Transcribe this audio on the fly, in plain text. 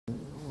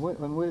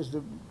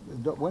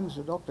when's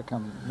the doctor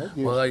coming?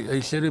 Well,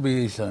 he said he'll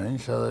be here soon,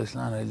 so there's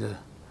no need to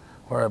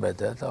worry about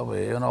that. They'll be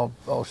here, and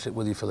I'll sit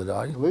with you for the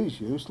day. Well, he's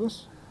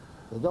useless.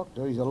 The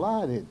doctor, he's a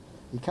lard-head.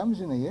 He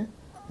comes in here,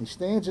 he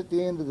stands at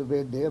the end of the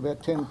bed there,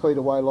 about 10 feet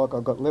away like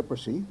I've got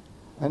leprosy,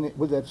 and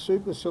with that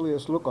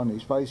supercilious look on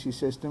his face, he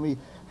says to me,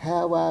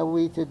 "How are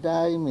we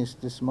today,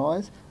 Mr.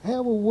 Smythe? How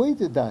are we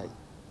today?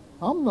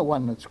 I'm the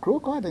one that's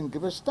crook. I didn't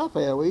give a stuff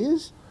how he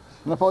is.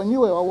 And if I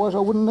knew how I was, I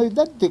wouldn't need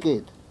that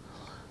dickhead."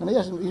 And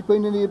he's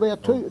been in here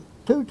about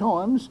two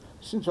times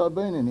since I've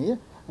been in here,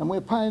 and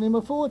we're paying him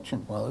a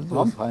fortune. Well,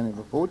 I'm paying him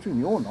a fortune,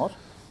 you're not.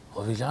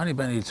 Well, if he's only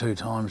been here 2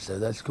 times, though,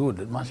 that's good.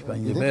 It must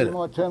mean You you're think better. he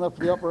might turn up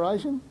for the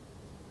operation?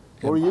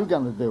 Or are you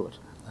going to do it?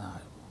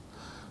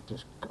 No.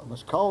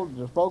 It's cold,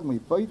 just bogged me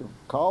feet, I'm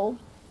cold.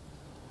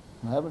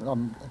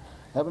 I'm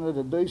having had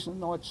a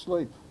decent night's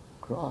sleep.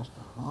 Christ,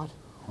 right?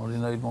 Well, do you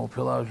need more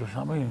pillows or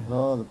something?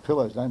 Oh, the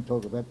pillows, don't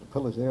talk about the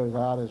pillows. They're as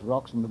hard as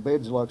rocks, and the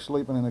bed's like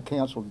sleeping in a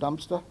council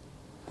dumpster.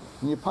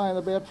 And you're paying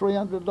about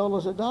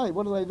 $300 a day.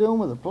 What are they doing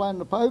with it? Playing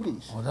the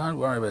pokies? Well, don't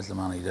worry about the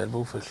money, Dad.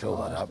 We'll fill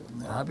that up.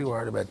 Don't be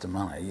worried about the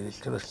money. You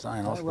just got to stay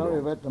in hospital. Don't worry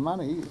about the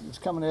money. It's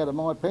coming out of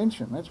my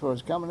pension. That's where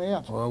it's coming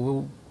out.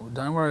 Well,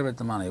 don't worry about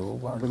the money.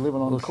 I'll be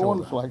living on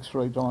cornflakes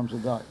 3 times a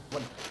day.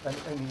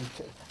 And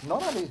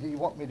not only does he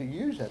want me to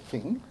use that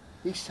thing,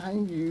 he's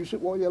saying use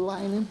it while you're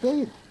laying in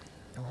bed.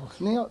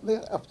 Now,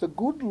 if the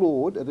good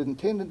Lord had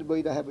intended to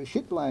be to have a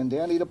shit laying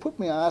down, he'd have put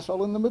my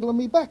arsehole in the middle of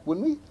me back,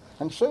 wouldn't he?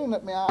 And seeing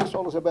that my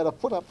arsehole is about a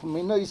foot up from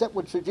my knees, that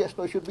would suggest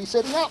I should be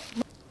sitting up.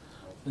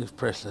 You've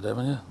pressed it,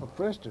 haven't you? I've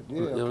pressed it,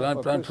 yeah.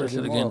 Don't press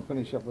it again. I'll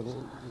finish up with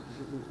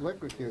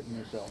electrocuting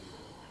myself.